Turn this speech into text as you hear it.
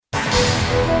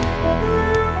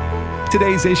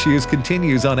Today's Issues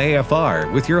continues on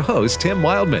AFR with your host, Tim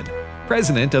Wildman,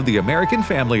 President of the American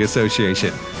Family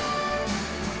Association.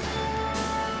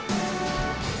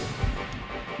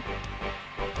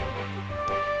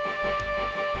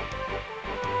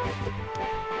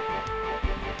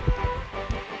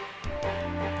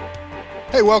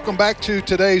 Hey, welcome back to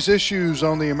Today's Issues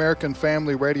on the American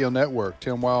Family Radio Network.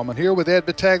 Tim Wildman here with Ed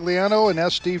Vitagliano and now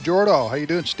Steve Jordahl. How you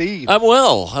doing, Steve? I'm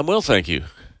well, thank you.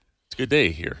 It's a good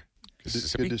day here.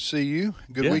 Good to see you.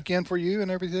 Good weekend for you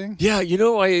and everything? Yeah,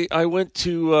 I went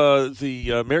to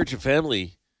the Marriage and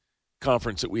Family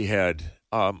conference that we had.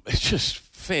 It's just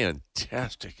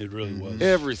fantastic. It really was.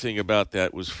 Everything about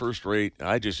that was first rate.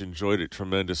 I just enjoyed it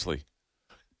tremendously.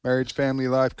 Marriage Family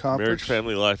Life Conference? Marriage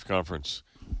Family Life Conference.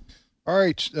 All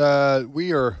right,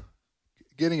 we are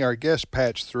getting our guest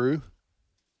patch through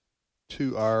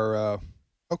to our,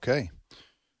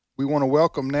 We want to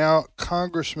welcome now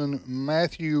Congressman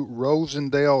Matthew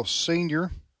Rosendale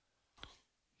Sr.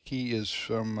 He is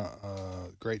from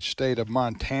the great state of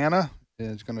Montana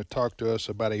and is going to talk to us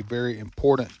about a very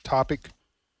important topic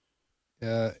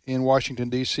in Washington,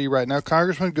 D.C. right now.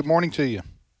 Congressman, good morning to you.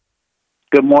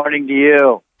 Good morning to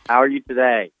you. How are you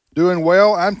today? Doing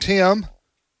well. I'm Tim.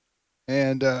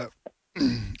 And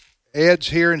Ed's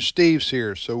here and Steve's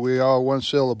here, so we all one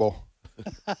syllable.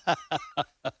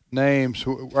 Names.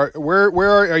 Where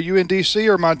are you in D.C.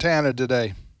 or Montana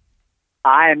today?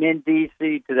 I am in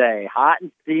D.C. today. Hot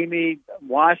and steamy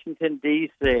Washington,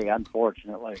 D.C.,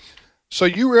 unfortunately. So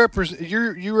you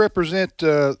represent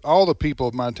all the people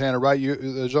of Montana, right?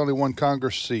 There's only one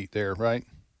Congress seat there, right?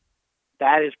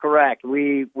 That is correct.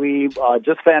 We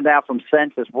just found out from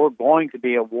Census we're going to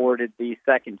be awarded the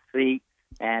second seat,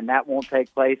 and that won't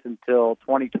take place until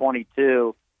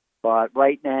 2022. But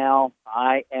right now,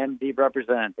 I am the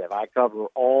representative. I cover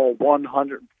all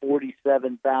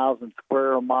 147,000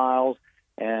 square miles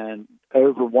and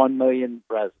over 1 million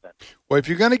residents. Well, if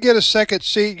you're going to get a second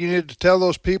seat, you need to tell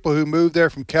those people who moved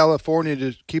there from California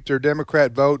to keep their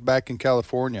Democrat vote back in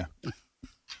California.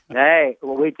 Hey,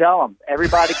 well, we tell them,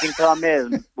 everybody can come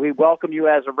in. We welcome you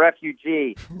as a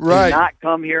refugee. Right. Do not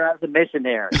come here as a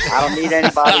missionary. I don't need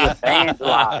anybody with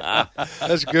evangelize.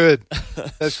 That's good.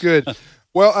 That's good.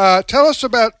 Well, tell us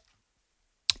about,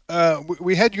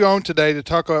 we had you on today to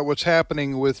talk about what's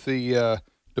happening with the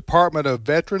Department of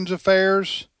Veterans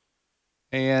Affairs,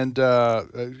 and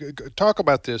talk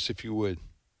about this, if you would.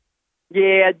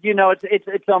 Yeah,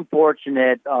 it's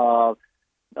unfortunate.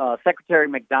 Secretary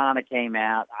McDonough came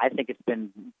out, I think it's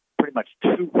been pretty much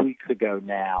 2 weeks ago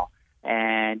now,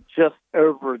 and just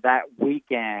over that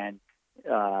weekend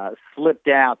slipped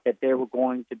out that they were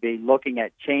going to be looking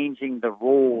at changing the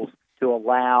rules to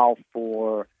allow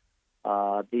for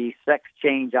the sex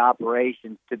change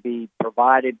operations to be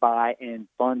provided by and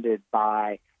funded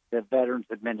by the Veterans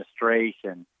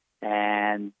Administration.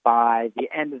 And by the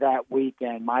end of that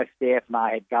weekend, my staff and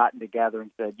I had gotten together and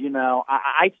said,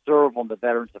 I serve on the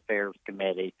Veterans Affairs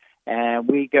Committee, and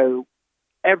we go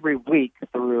every week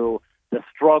through the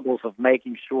struggles of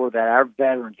making sure that our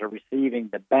veterans are receiving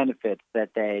the benefits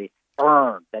that they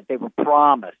earned, that they were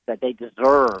promised, that they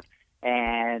deserve.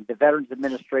 And the Veterans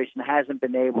Administration hasn't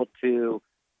been able to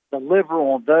deliver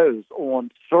on those, on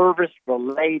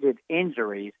service-related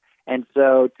injuries. And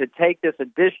so to take this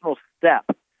additional step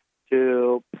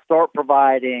to start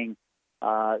providing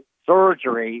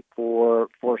surgery for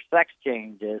sex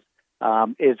changes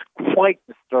is quite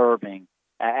disturbing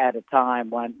at a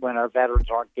time when our veterans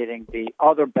aren't getting the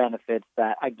other benefits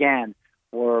that, again,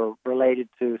 were related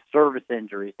to service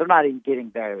injuries. They're not even getting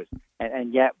those,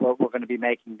 and yet we're going to be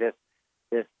making this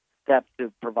step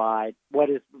to provide what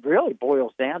is really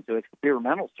boils down to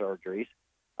experimental surgeries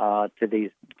to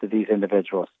these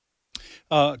individuals.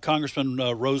 Congressman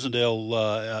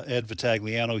Rosendale, Ed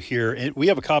Vitagliano here. And we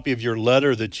have a copy of your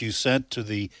letter that you sent to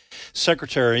the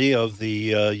Secretary of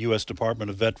the U.S. Department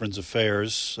of Veterans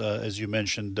Affairs, as you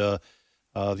mentioned, the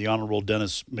Honorable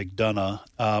Dennis McDonough.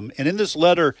 And in this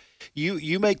letter,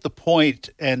 you make the point,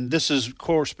 and this has, of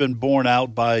course, been borne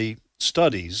out by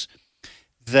studies,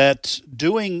 that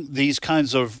doing these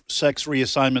kinds of sex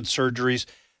reassignment surgeries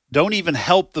don't even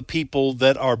help the people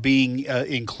that are being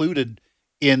included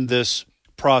in this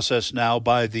process now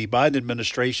by the Biden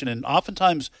administration, and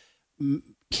oftentimes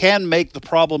can make the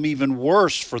problem even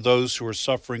worse for those who are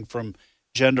suffering from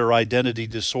gender identity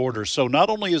disorder. So not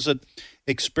only is it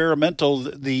experimental,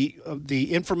 the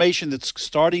information that's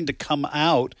starting to come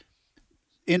out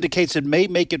indicates it may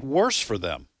make it worse for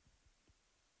them.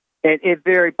 It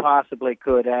very possibly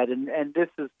could, Ed, and this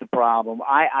is the problem.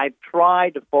 I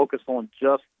tried to focus on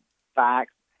just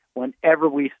facts. whenever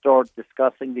we start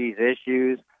discussing these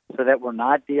issues so that we're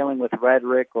not dealing with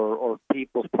rhetoric or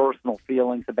people's personal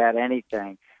feelings about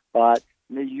anything. But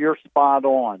you're spot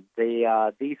on.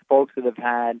 These folks that have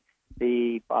had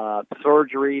the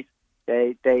surgeries,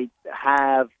 they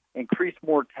have increased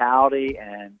mortality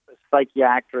and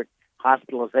psychiatric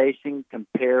hospitalization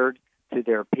compared to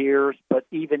their peers. But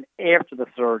even after the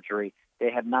surgery,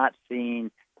 they have not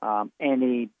seen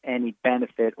any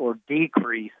benefit or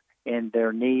decrease in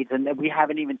their needs, and we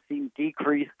haven't even seen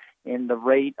decrease in the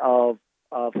rate of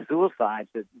suicides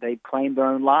that they've claimed their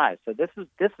own lives. So this is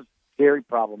very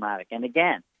problematic. And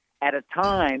again, at a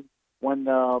time when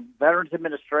the Veterans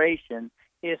Administration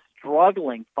is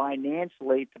struggling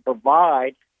financially to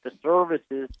provide the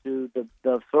services to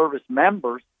the service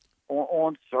members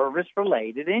on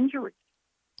service-related injuries.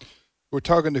 We're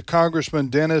talking to Congressman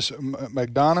Dennis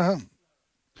McDonough.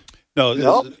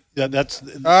 No, that's.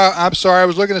 I'm sorry. I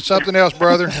was looking at something else,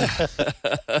 brother.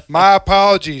 My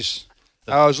apologies.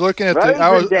 I was looking at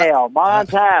Rosendale,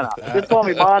 Montana. Just call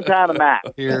me Montana Mac.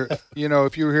 Here,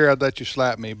 if you were here, I'd let you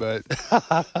slap me. But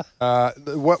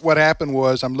what happened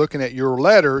was I'm looking at your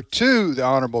letter to the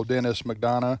Honorable Dennis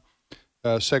McDonough,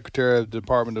 Secretary of the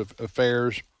Department of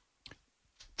Affairs,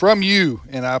 from you,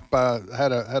 and I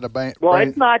had a bank. Well,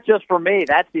 it's not just for me.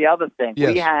 That's the other thing.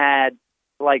 Yes. We had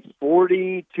like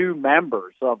 42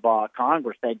 members of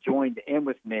Congress that joined in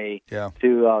with me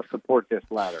to support this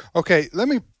letter. Okay, let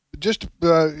me just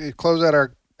close out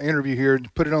our interview here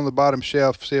and put it on the bottom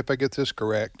shelf, see if I get this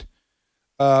correct.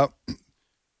 The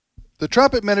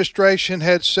Trump administration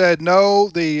had said, no,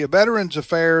 the Veterans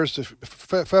Affairs, the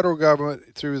federal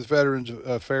government through the Veterans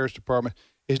Affairs Department,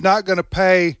 is not going to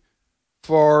pay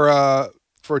for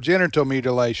genital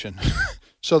mutilation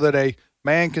so that a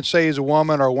man can say he's a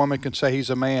woman or a woman can say he's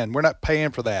a man. We're not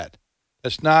paying for that.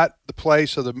 It's not the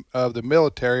place of the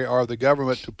military or of the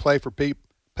government to pay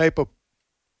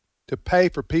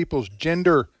for people's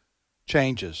gender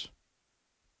changes.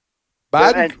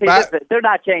 They're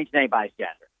not changing anybody's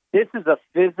gender. This is a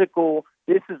physical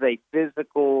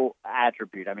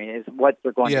attribute. I mean, it's what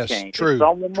they're going to change. True, if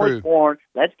someone was born,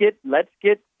 let's get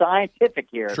scientific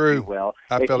here, if you will.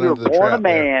 If you're born a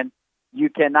man, you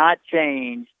cannot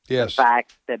change the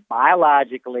fact that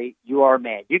biologically you are a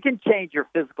man. You can change your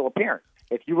physical appearance.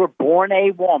 If you were born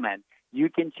a woman, you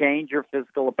can change your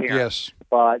physical appearance. Yes.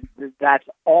 But that's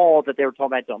all that they were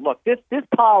talking about doing. Look, this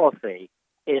policy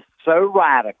is so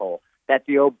radical that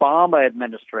the Obama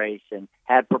administration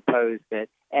had proposed it,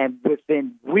 and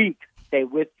within weeks they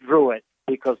withdrew it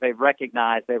because they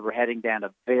recognized they were heading down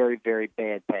a very, very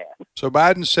bad path. So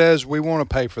Biden says we want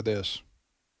to pay for this.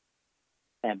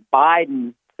 And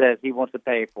Biden says he wants to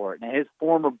pay for it. And his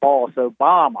former boss,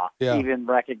 Obama, even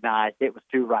recognized it was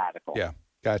too radical. Yeah,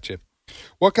 gotcha.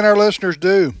 What can our listeners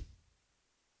do?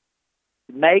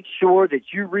 Make sure that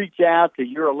you reach out to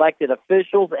your elected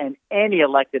officials and any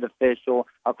elected official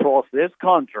across this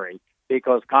country,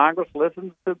 because Congress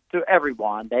listens to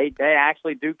everyone. They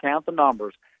actually do count the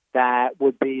numbers that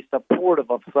would be supportive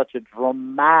of such a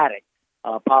dramatic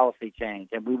policy change.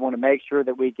 And we want to make sure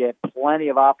that we get plenty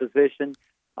of opposition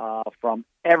from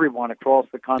everyone across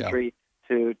the country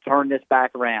to turn this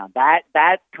back around.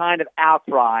 That kind of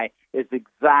outcry is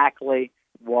exactly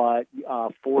what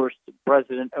forced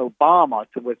President Obama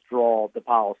to withdraw the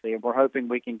policy, and we're hoping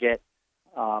we can get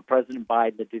President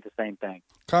Biden to do the same thing.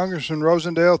 Congressman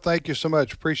Rosendale, thank you so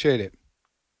much. Appreciate it.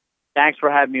 Thanks for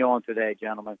having me on today,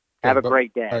 gentlemen. Have a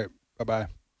great day. All right, bye-bye.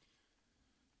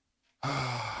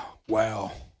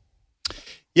 Wow.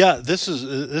 Yeah, this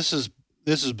is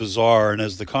bizarre, and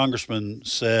as the congressman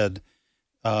said,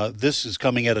 this is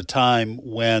coming at a time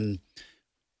when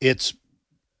it's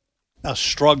a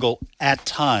struggle at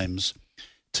times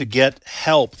to get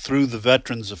help through the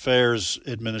Veterans Affairs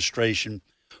Administration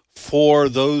for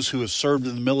those who have served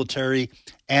in the military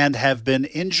and have been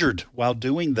injured while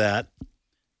doing that.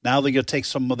 Now they're going to take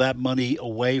some of that money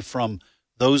away from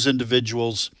those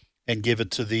individuals and give it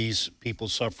to these people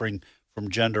suffering from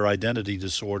gender identity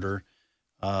disorder.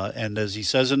 And as he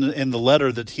says in the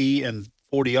letter that he and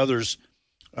 40 others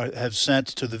have sent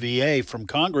to the VA from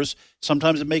Congress,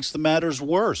 sometimes it makes the matters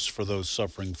worse for those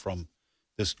suffering from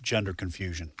this gender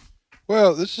confusion.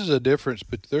 Well, this is a difference,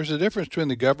 but there's a difference between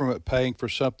the government paying for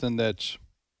something that's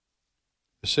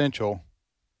essential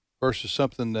versus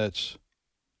something that's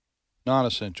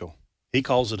non-essential. He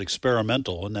calls it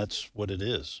experimental, and that's what it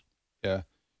is. Yeah,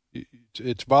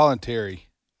 it's voluntary.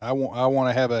 I want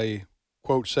to have a,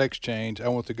 quote, sex change. I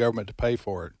want the government to pay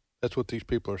for it. That's what these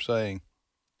people are saying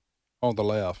on the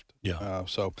left. Yeah.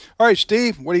 All right,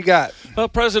 Steve, what do you got? Well,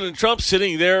 President Trump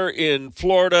sitting there in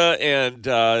Florida, and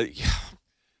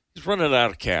he's running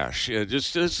out of cash. Yeah,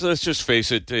 let's just face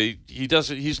it. He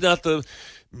doesn't. He's not the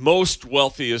most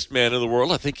wealthiest man in the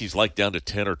world. I think he's like down to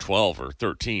 10 or 12 or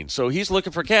 13. So he's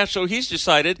looking for cash. So he's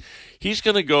decided he's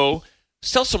going to go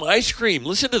sell some ice cream.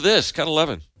 Listen to this, Cut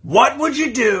 11. What would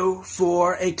you do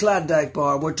for a Klondike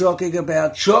bar? We're talking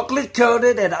about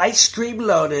chocolate-coated and ice cream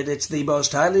loaded. It's the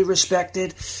most highly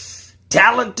respected,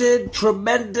 talented,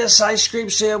 tremendous ice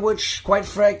cream sandwich, quite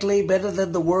frankly, better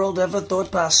than the world ever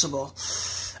thought possible.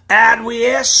 And we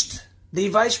asked the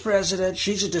vice president,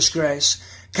 she's a disgrace,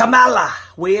 Kamala,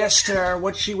 we asked her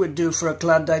what she would do for a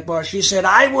Klondike bar. She said,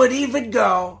 I would even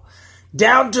go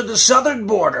down to the southern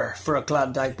border for a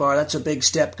Klondike bar. That's a big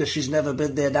step because she's never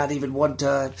been there, not even one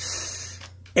time.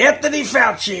 Anthony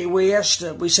Fauci, we asked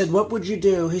him, we said, what would you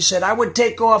do? He said, I would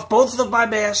take off both of my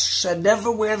masks and never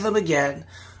wear them again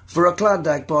for a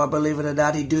Klondike bar. Believe it or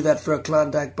not, he'd do that for a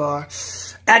Klondike bar.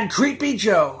 And Creepy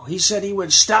Joe, he said he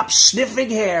would stop sniffing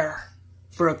hair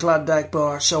for a Klondike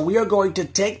bar. So we are going to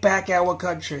take back our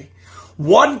country,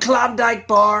 one Klondike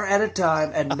bar at a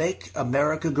time, and make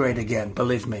America great again.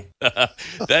 Believe me.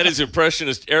 That is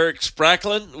impressionist Eric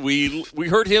Spracklin. We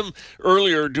heard him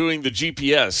earlier doing the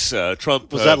GPS.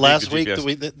 Trump was that last week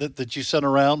that you sent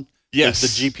around? Yes,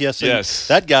 the GPS thing? Yes,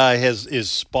 that guy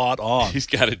is spot on. He's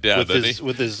got it down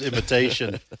with his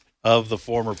imitation of the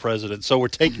former president. So we're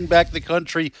taking back the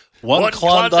country one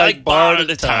Klondike bar at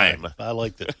a time. I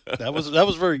liked it. That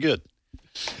was very good.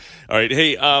 All right,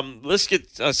 hey, let's get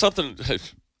something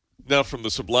now from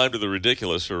the sublime to the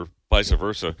ridiculous, or vice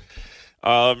versa.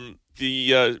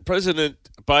 The President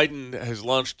Biden has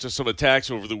launched some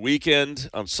attacks over the weekend.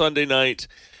 On Sunday night,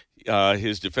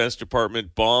 his Defense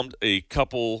Department bombed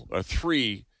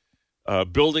three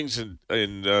buildings on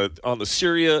the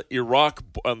Syria-Iraq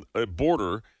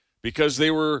border because they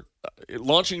were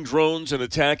launching drones and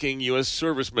attacking U.S.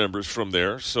 service members from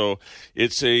there. So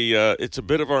it's a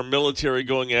bit of our military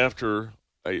going after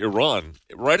Iran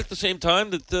right at the same time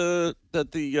that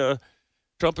the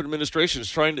Trump administration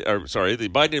is the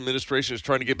Biden administration is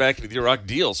trying to get back into the Iraq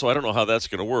deal. So I don't know how that's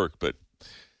going to work, but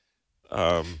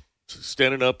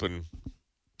standing up and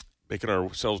making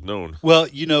ourselves known. Well,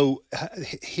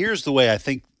 here's the way I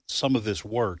think some of this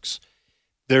works.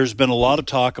 There's been a lot of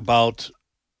talk about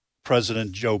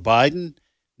President Joe Biden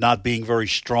not being very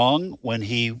strong when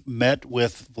he met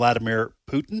with Vladimir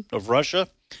Putin of Russia,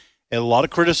 and a lot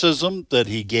of criticism that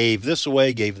he gave this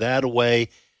away, gave that away.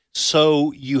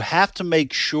 So you have to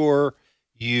make sure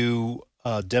you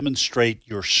demonstrate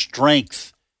your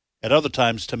strength at other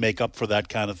times to make up for that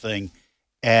kind of thing.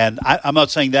 And I'm not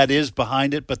saying that is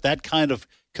behind it, but that kind of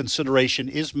consideration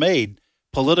is made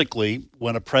politically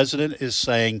when a president is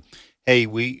saying, hey,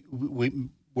 we're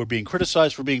being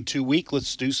criticized for being too weak.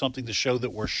 Let's do something to show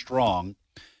that we're strong,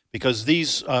 because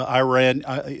these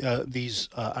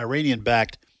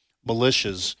Iranian-backed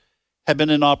militias have been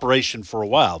in operation for a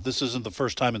while. This isn't the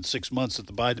first time in 6 months that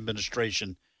the Biden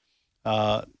administration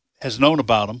has known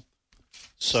about them.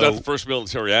 So it's not the first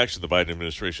military action the Biden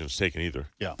administration has taken either.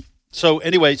 Yeah. So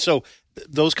anyway,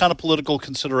 those kind of political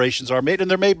considerations are made, and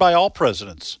they're made by all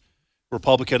presidents,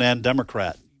 Republican and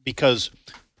Democrat, because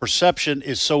perception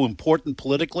is so important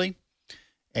politically,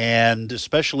 and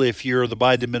especially if you're the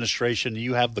Biden administration,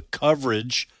 you have the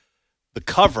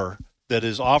cover that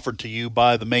is offered to you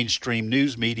by the mainstream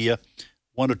news media,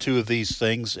 one or two of these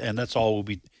things, and that's all we'll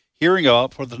be hearing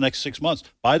about for the next 6 months.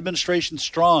 Biden administration's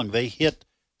strong. They hit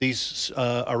these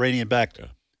Iranian-backed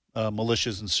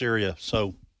militias in Syria.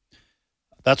 So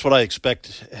that's what I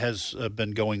expect has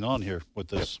been going on here with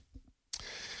this.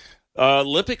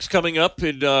 Olympics coming up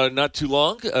in not too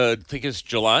long. I think it's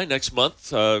July next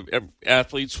month.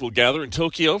 Athletes will gather in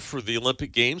Tokyo for the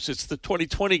Olympic Games. It's the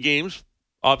 2020 Games,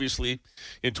 obviously,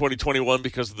 in 2021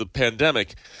 because of the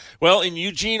pandemic. Well, in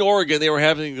Eugene, Oregon, they were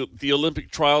having the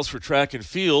Olympic trials for track and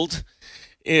field.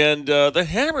 And the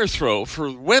hammer throw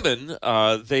for women,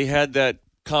 they had that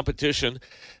competition.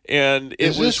 And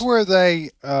Is this where they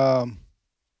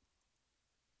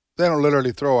don't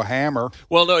literally throw a hammer?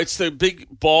 Well, no, it's the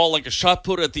big ball, like a shot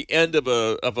put at the end of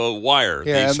a wire.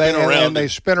 Yeah, they spin around, they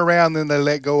spin around, then they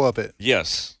let go of it.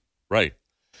 Yes, right.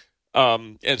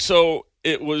 And so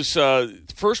it was.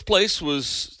 First place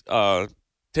was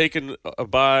taken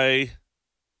by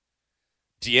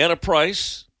Deanna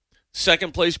Price.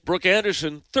 Second place, Brooke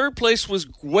Anderson. Third place was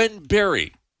Gwen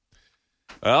Berry.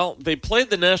 Well, they played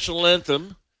the national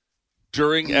anthem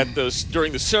during the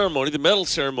ceremony, the medal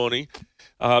ceremony.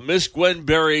 Miss Gwen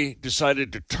Berry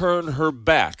decided to turn her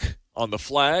back on the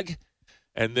flag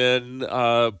and then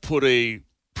put a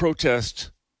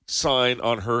protest sign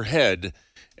on her head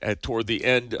toward the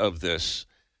end of this,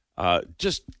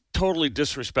 just totally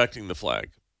disrespecting the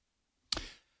flag.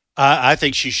 I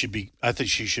think she should be. I think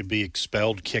she should be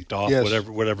expelled, kicked off, Yes.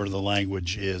 whatever the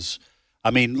language is.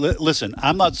 I mean, listen.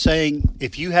 I'm not saying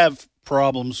if you have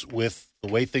problems with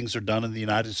the way things are done in the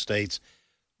United States,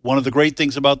 one of the great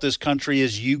things about this country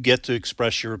is you get to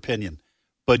express your opinion,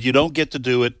 but you don't get to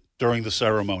do it during the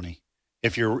ceremony.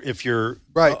 If you're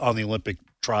Right. on the Olympic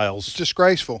trials, It's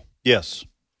disgraceful. yes.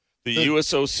 The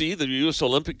USOC, the U.S.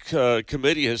 Olympic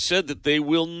Committee, has said that they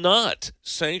will not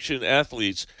sanction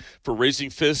athletes for raising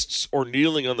fists or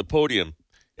kneeling on the podium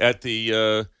at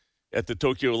the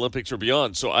Tokyo Olympics or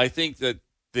beyond. So I think that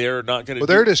they're not going to. Well,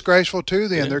 they're disgraceful too.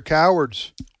 Then Yeah. they're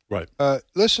cowards. Right.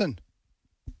 Listen,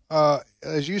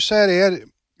 as you said,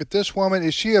 Ed, if this woman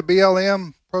is she a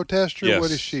BLM protester? Yes. What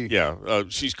is she? Yeah,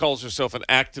 she calls herself an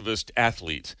activist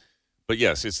athlete. But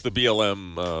yes, it's the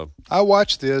BLM. I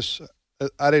watched this.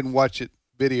 I didn't watch it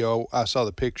video. I saw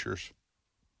the pictures.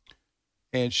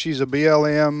 And she's a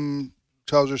BLM,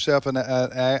 calls herself an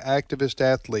activist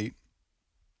athlete.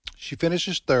 She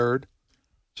finishes third,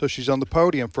 so she's on the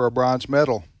podium for a bronze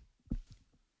medal.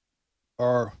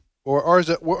 Or was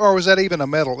that even a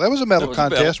medal? That was a medal That was a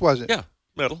contest, medal. wasn't it? Yeah,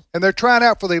 medal. And they're trying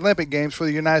out for the Olympic Games for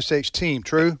the United States team,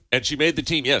 true? And she made the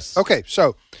team, yes. Okay,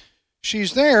 so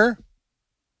she's there,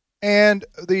 and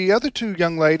the other two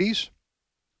young ladies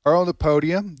are on the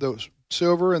podium, the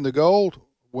silver and the gold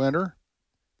winner.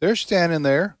 They're standing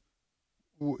there,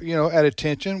 at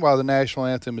attention while the national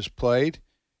anthem is played.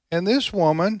 And this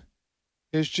woman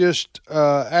is just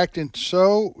acting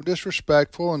so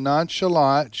disrespectful and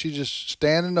nonchalant. She's just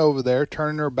standing over there,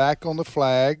 turning her back on the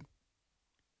flag.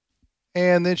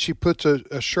 And then she puts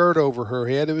a shirt over her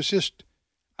head. It was just,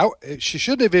 she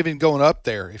shouldn't have even gone up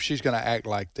there if she's going to act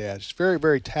like that. It's very,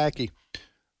 very tacky.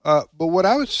 But what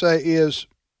I would say is,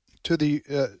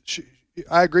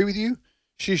 I agree with you.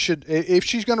 She should, if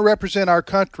she's going to represent our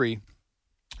country,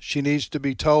 she needs to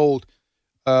be told,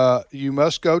 you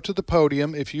must go to the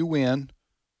podium if you win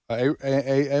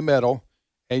a medal,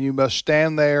 and you must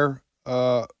stand there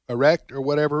erect or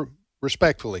whatever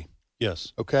respectfully.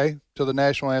 Yes. Okay, till the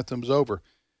national anthem's over.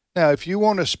 Now, if you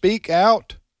want to speak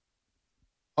out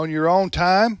on your own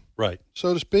time, Right.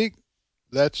 so to speak,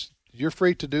 you're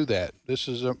free to do that. This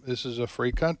is a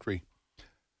free country.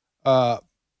 But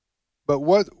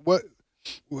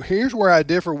here's where I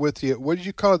differ with you. What did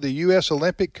you call it? The U.S.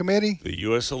 Olympic Committee? The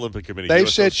U.S. Olympic Committee. They've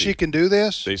USOC. said she can do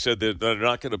this. They said that they're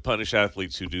not going to punish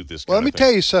athletes who do this. Well, let kind me of tell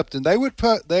thing. you something. They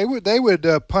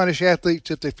would punish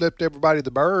athletes if they flipped everybody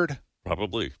the bird.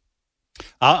 Probably.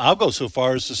 I'll go so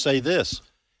far as to say this: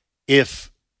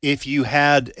 if you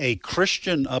had a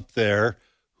Christian up there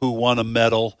who won a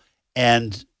medal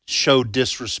and showed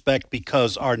disrespect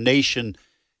because our nation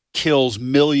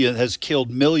has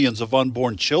killed millions of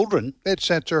unborn children, They'd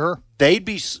censor her. they'd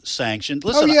be sanctioned.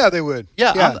 Listen, Oh yeah, they would.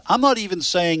 yeah. I'm not even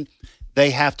saying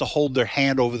they have to hold their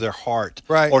hand over their heart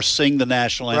Right. or sing the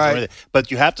national anthem. Right. Or anything. But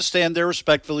you have to stand there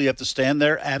respectfully. You have to stand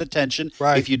there at attention.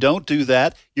 Right. If you don't do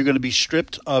that, you're going to be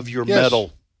stripped of your Yes.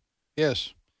 medal.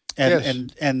 Yes.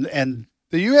 And Yes. and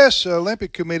The U.S.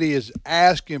 Olympic Committee is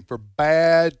asking for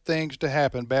bad things to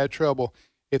happen, bad trouble.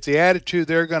 If the attitude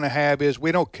they're going to have is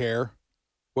we don't care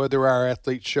whether our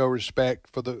athletes show respect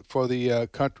for the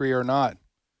country or not.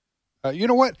 You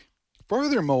know what?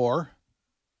 Furthermore,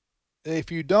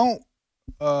 if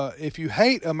you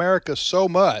hate America so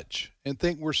much and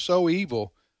think we're so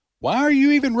evil, why are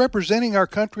you even representing our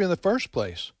country in the first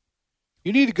place?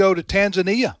 You need to go to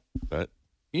Tanzania. But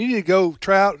You need to go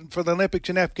try out for the Olympics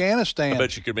in Afghanistan. I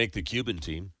bet you could make the Cuban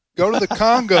team. Go to the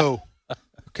Congo.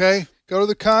 Okay? Go to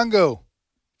the Congo.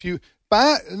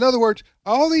 In other words,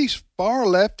 all these far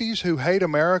lefties who hate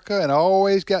America and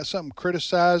always got something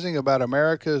criticizing about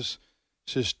America's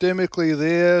systemically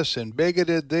this and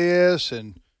bigoted this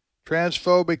and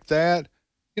transphobic that,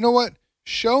 you know what?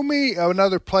 Show me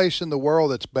another place in the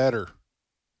world that's better.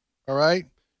 All right?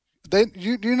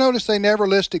 You notice they never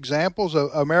list examples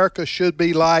of America should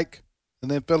be like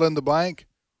and then fill in the blank?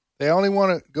 They only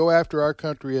want to go after our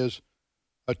country as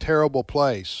a terrible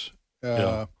place.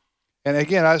 Yeah. And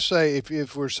again, I say,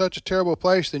 if we're such a terrible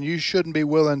place, then you shouldn't be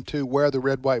willing to wear the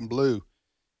red, white, and blue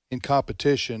in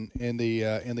competition in the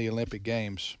Olympic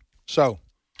Games. So,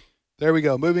 there we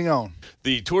go. Moving on.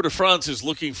 The Tour de France is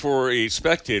looking for a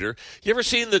spectator. You ever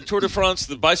seen the Tour de France,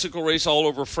 the bicycle race all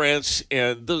over France?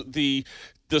 And the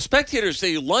spectators,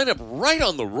 they line up right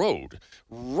on the road.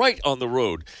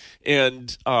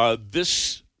 And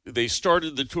they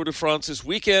started the Tour de France this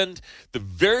weekend. The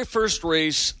very first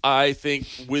race, I think,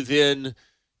 within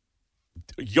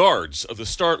yards of the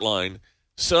start line,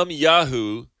 some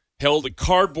yahoo held a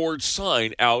cardboard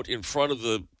sign out in front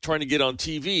of trying to get on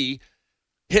TV.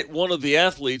 hit one of the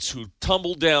athletes who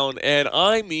tumbled down, and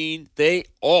I mean, they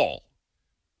all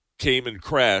came and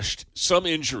crashed. Some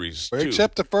injuries, too.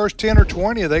 Except the first 10 or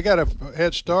 20, they got a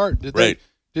head start.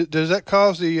 Does that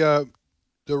cause the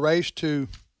race to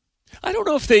I don't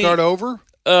know if they start over?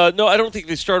 No, I don't think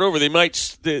they start over. They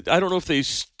might. I don't know if they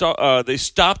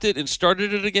stopped it and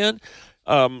started it again.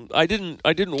 I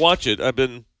didn't watch it. I've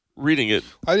been reading it.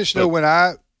 I just know when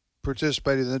I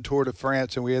participated in the Tour de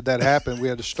France and we had that happen, we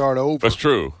had to start over. That's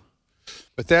true.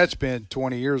 But that's been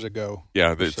 20 years ago.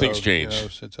 Yeah, things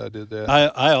change. Since I did that.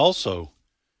 I also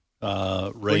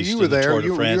raced you were in the there. Tour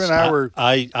de France. You and I were.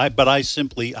 But I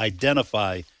simply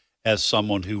identify as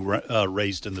someone who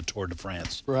raced in the Tour de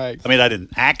France. Right. I mean, I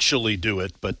didn't actually do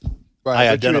it, but right.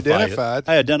 I but identified.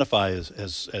 I identify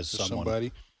as someone.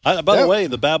 Somebody. By the way,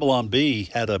 the Babylon Bee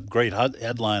had a great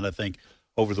headline, I think,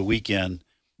 over the weekend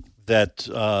that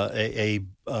a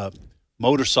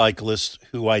motorcyclist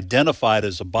who identified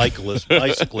as a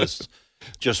bicyclist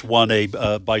just won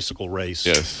a bicycle race.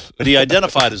 Yes, but he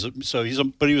identified as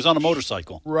but he was on a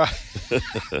motorcycle. Right.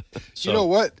 So, you know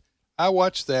what? I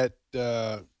watched that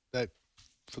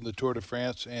from the Tour de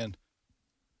France, and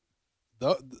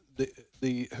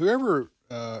the whoever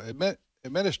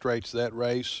administrates that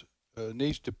race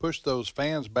needs to push those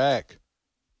fans back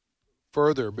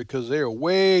further because they are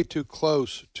way too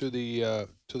close to the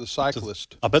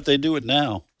cyclist. I bet they do it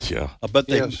now. Yeah. I bet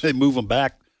they move them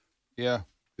back. Yeah.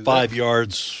 5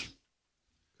 yards.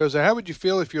 Because how would you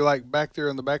feel if you're like back there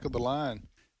in the back of the line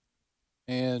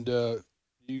and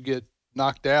you get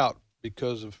knocked out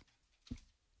because of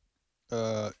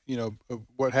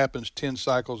what happens 10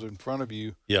 cycles in front of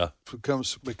you? Yeah.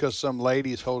 Because some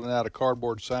lady is holding out a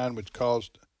cardboard sign which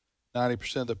caused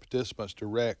 90% of the participants to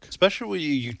wreck.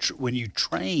 Especially when you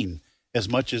train as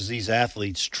much as these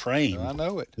athletes train. I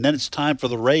know it. And then it's time for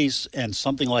the race, and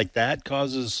something like that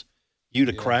causes you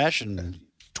to crash and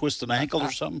twist an ankle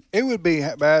or something. It would be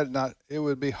bad. It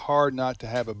would be hard not to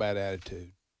have a bad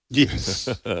attitude. Yes.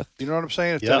 You know what I'm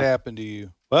saying? If that happened to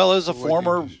you. Well, as a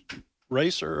former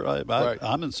racer,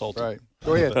 I'm insulted. Right.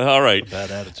 Go ahead. All right.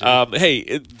 Bad attitude.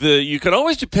 Hey, you can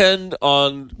always depend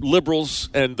on liberals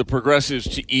and the progressives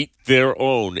to eat their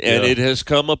own, and it has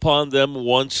come upon them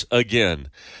once again.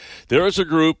 There is a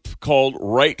group called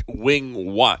Right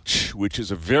Wing Watch, which is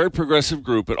a very progressive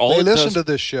group. And all they listen to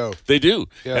this show. They do.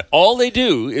 Yeah. And all they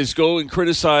do is go and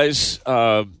criticize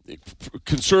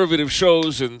conservative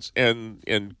shows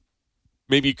and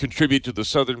maybe contribute to the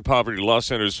Southern Poverty Law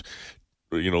Center's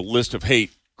list of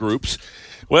hate groups.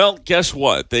 Well, guess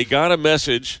what? They got a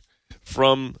message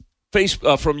from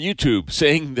YouTube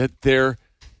saying that their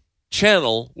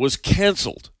channel was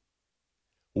canceled.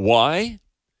 Why?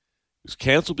 It was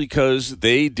canceled because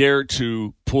they dared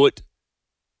to put,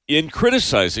 in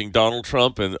criticizing Donald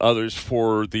Trump and others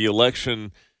for the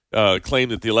election, claim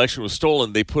that the election was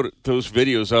stolen. They put those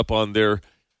videos up on their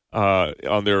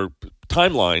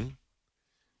timeline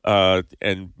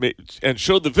and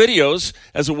showed the videos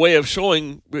as a way of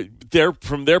showing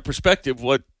from their perspective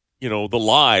what the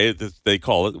lie that they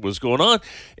call it was going on.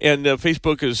 And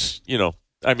Facebook is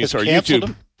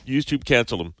YouTube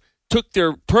canceled them.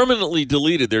 Permanently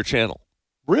deleted their channel.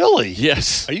 Really?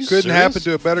 Yes. Are you Couldn't serious? happen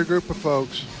to a better group of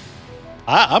folks.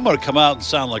 I'm going to come out and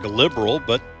sound like a liberal,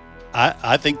 but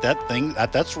I think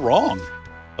that's wrong.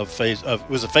 Was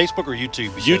it Facebook or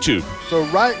YouTube? YouTube. So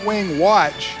Right Wing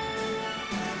Watch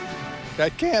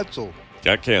got canceled.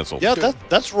 Yeah,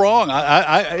 that's wrong.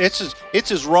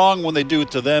 It's as wrong when they do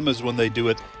it to them as when they do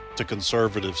it to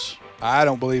conservatives. I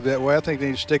don't believe that way. I think they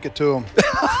need to stick it to them.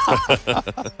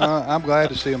 I'm glad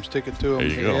to see them stick it to them. There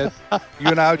you go. You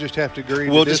and I just have to agree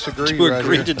to disagree. We'll right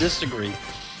agree here. to disagree.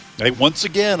 Hey, once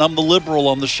again, I'm the liberal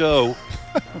on the show.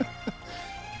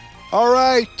 All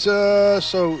right.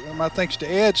 So my thanks to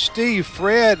Ed, Steve,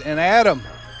 Fred, and Adam,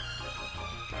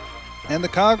 and the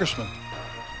congressman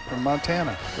from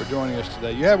Montana for joining us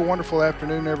today. You have a wonderful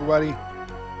afternoon, everybody.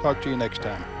 Talk to you next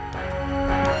time.